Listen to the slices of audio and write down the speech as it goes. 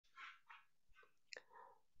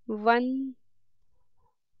One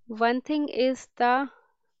one thing is the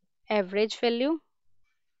average value,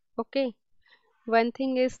 okay? One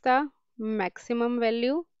thing is the maximum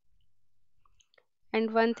value,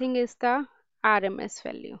 and one thing is the RMS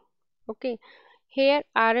value. Okay, here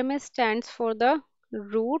RMS stands for the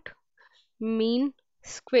root mean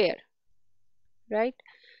square, right?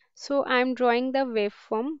 So I'm drawing the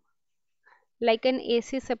waveform like an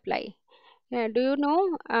AC supply. Do you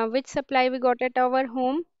know which supply we got at our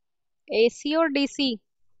home? AC or DC?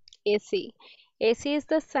 AC. AC is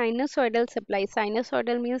the sinusoidal supply.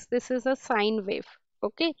 Sinusoidal means this is a sine wave.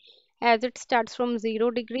 Okay, as it starts from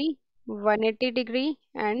 0 degree, 180 degree,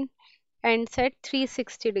 and ends at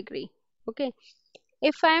 360 degree. Okay,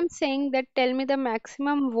 if I am saying that tell me the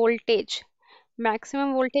maximum voltage.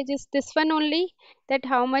 Maximum voltage is this one only, that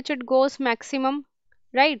how much it goes maximum,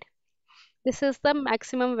 right? This is the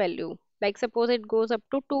maximum value. Like suppose it goes up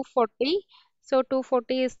to 240. So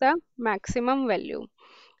 240 is the maximum value.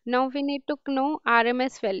 Now we need to know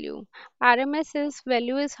RMS value. RMS is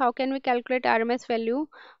value is how can we calculate RMS value?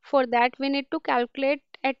 For that we need to calculate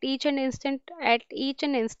at each and instant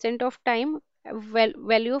of time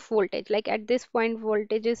value of voltage. Like at this point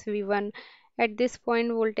voltage is V1, at this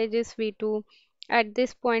point voltage is V2, at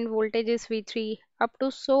this point voltage is V3, up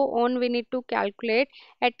to so on we need to calculate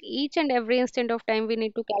at each and every instant of time we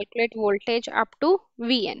need to calculate voltage up to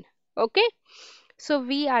Vn. Okay. So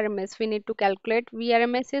VRMS we need to calculate.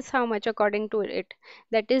 VRMS is how much according to it.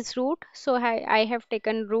 That is root. So I have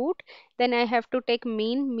taken root. Then I have to take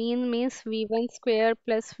mean. Mean means V1 square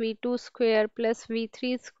plus V2 square plus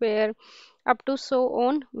V3 square up to so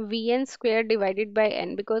on Vn square divided by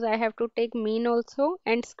n, because I have to take mean also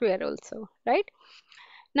and square also, right?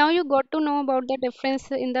 Now you got to know about the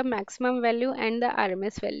difference in the maximum value and the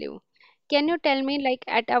RMS value. Can you tell me, like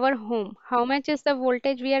at our home, how much is the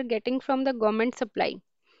voltage we are getting from the government supply?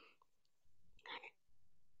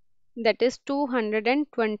 That is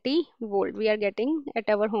 220 volt we are getting at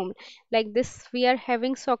our home. Like this, we are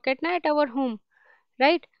having socket na at our home,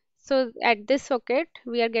 right? So at this socket,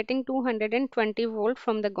 we are getting 220 volt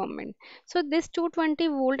from the government. So this 220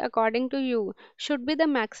 volt, according to you, should be the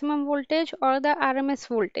maximum voltage or the RMS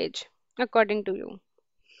voltage, according to you?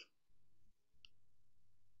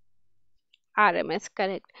 RMS,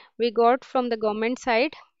 correct. We got from the government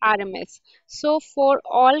side RMS. So for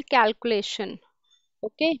all calculation,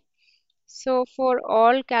 okay. So for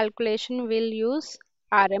all calculation, we'll use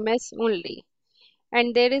RMS only.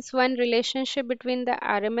 And there is one relationship between the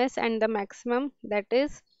RMS and the maximum, that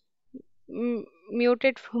is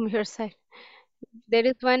muted from your side. There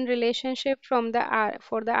is one relationship from the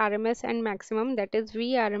for the RMS and maximum, that is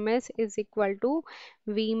VRMS is equal to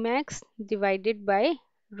Vmax divided by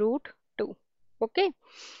root 2. Okay.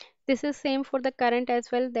 This is same for the current as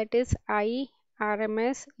well, that is I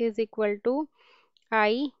RMS is equal to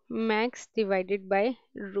I max divided by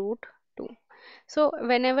root 2. So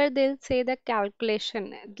whenever they say the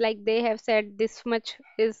calculation, like they have said this much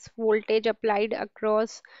is voltage applied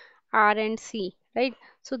across R and C, right?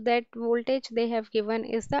 So that voltage they have given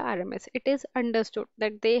is the RMS. It is understood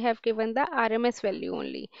that they have given the RMS value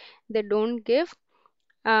only. They don't give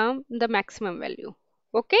the maximum value.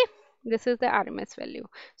 Okay, this is the RMS value.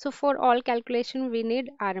 So for all calculation we need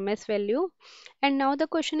RMS value. And now the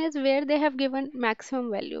question is where they have given maximum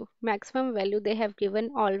value. Maximum value they have given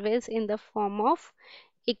always in the form of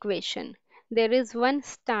equation. There is one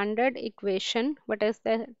standard equation. What is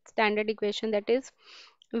the standard equation? That is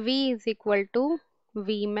V is equal to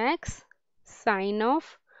V max sine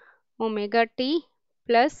of omega t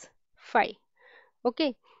plus phi.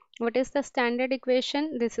 Okay, what is the standard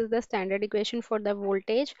equation? This is the standard equation for the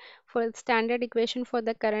voltage. For standard equation for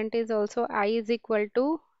the current is also I is equal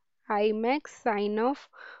to I max sine of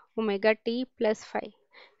omega t plus phi.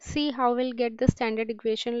 See how we'll get the standard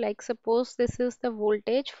equation. Like suppose this is the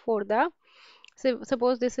voltage for the, so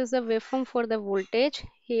suppose this is the waveform for the voltage.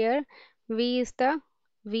 Here V is the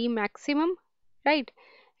V maximum, right?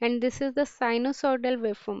 And this is the sinusoidal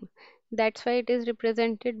waveform. That's why it is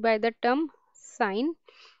represented by the term sine,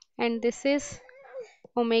 and this is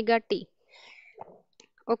omega t.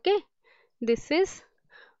 Okay, this is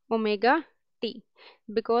omega t,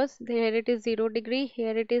 because here it is 0 degree,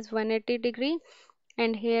 here it is 180 degree,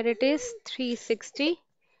 and here it is 360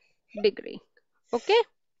 degree. Okay,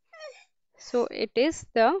 so it is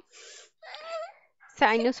the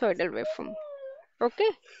sinusoidal waveform. Okay,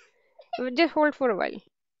 just hold for a while.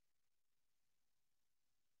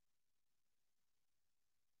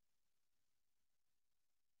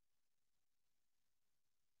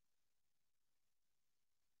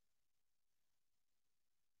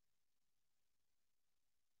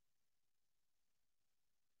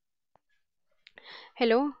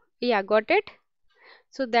 Hello? Yeah, got it?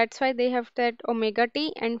 So that's why they have that omega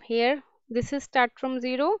t, and here this is start from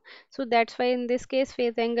 0. So that's why in this case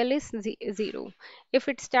phase angle is 0. If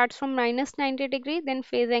it starts from minus 90 degree, then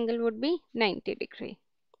phase angle would be 90 degree.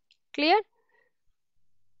 Clear?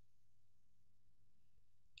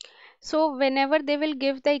 So whenever they will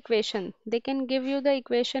give the equation, they can give you the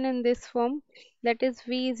equation in this form, that is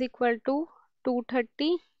V is equal to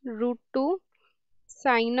 230 root 2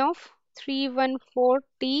 sine of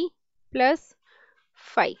 314t plus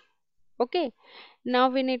 5. Okay. Now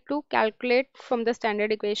we need to calculate from the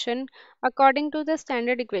standard equation. According to the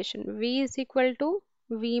standard equation, V is equal to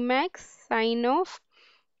V max sine of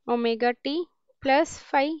omega t plus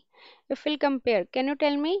phi. If we'll compare, can you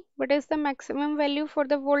tell me what is the maximum value for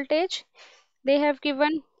the voltage? They have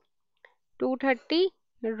given 230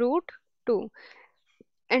 root 2.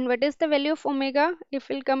 And what is the value of omega? If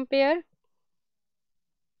we'll compare,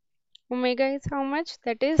 omega is how much?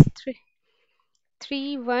 That is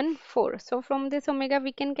 314. So from this omega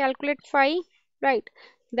we can calculate phi, right?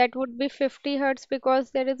 That would be 50 hertz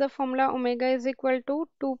because there is a formula omega is equal to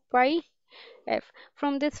 2 pi f.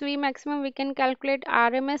 From this V maximum we can calculate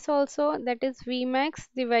RMS also, that is V max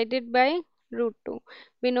divided by root 2.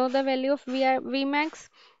 We know the value of V max,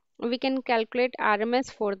 we can calculate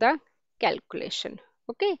RMS for the calculation.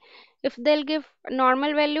 Okay, if they'll give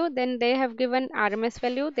normal value, then they have given RMS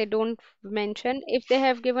value, they don't mention. If they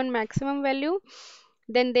have given maximum value,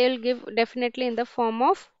 then they'll give definitely in the form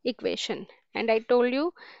of equation. And I told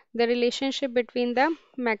you the relationship between the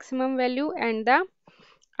maximum value and the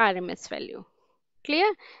RMS value.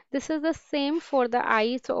 Clear? This is the same for the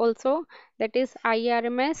I also, that is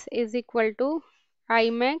IRMS is equal to I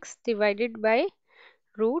max divided by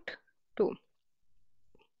root 2.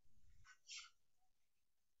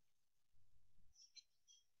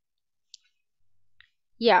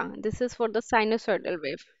 Yeah, this is for the sinusoidal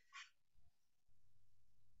wave.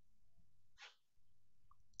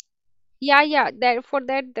 Yeah, that for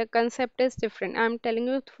that the concept is different. I'm telling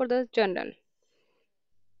you for the general.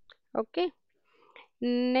 Okay.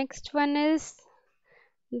 Next one is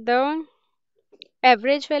the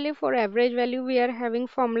average value. For average value, we are having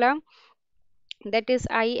formula, that is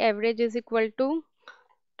I average is equal to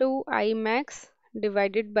 2I max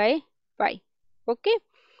divided by pi. Okay.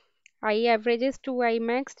 I average is 2I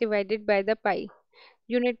max divided by the pi.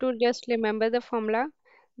 You need to just remember the formula.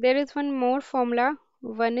 There is one more formula.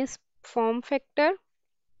 One is form factor.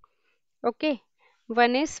 Okay.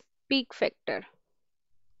 One is peak factor.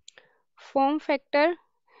 Form factor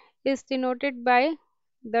is denoted by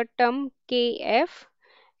the term Kf,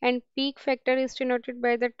 and peak factor is denoted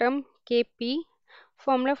by the term Kp.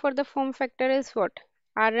 Formula for the form factor is what?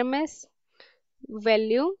 RMS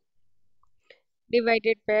value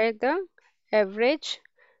divided by the average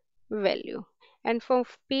value. And for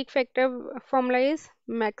peak factor formula is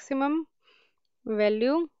maximum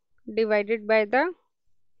value divided by the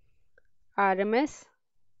RMS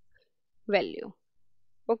value.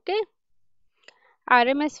 Okay.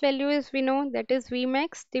 RMS value is, we know, that is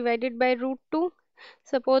Vmax divided by root 2.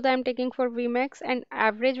 Suppose I am taking for Vmax, and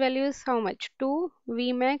average value is how much? 2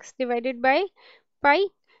 Vmax divided by pi.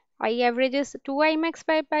 I average is 2 Imax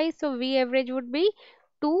by pi, so V average would be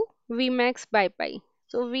 2 Vmax by pi.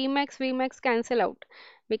 So Vmax cancel out.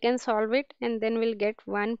 We can solve it and then we'll get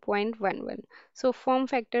 1.11. So form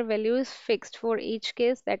factor value is fixed for each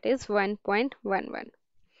case, that is 1.11.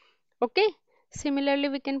 Okay. Similarly,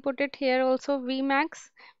 we can put it here also. Vmax.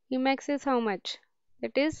 Vmax is how much?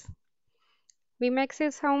 That is Vmax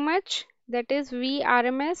is how much? That is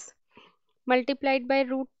VRMS multiplied by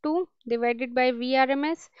root 2 divided by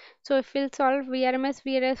VRMS. So if we'll solve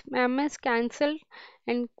VRMS cancel,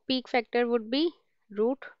 and peak factor would be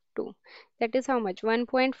root 2. That is how much?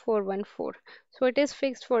 1.414. So it is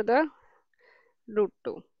fixed for the root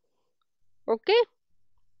 2. Okay,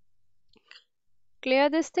 clear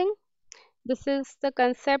this thing? This is the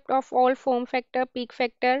concept of all form factor, peak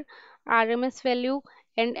factor, RMS value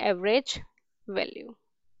and average value.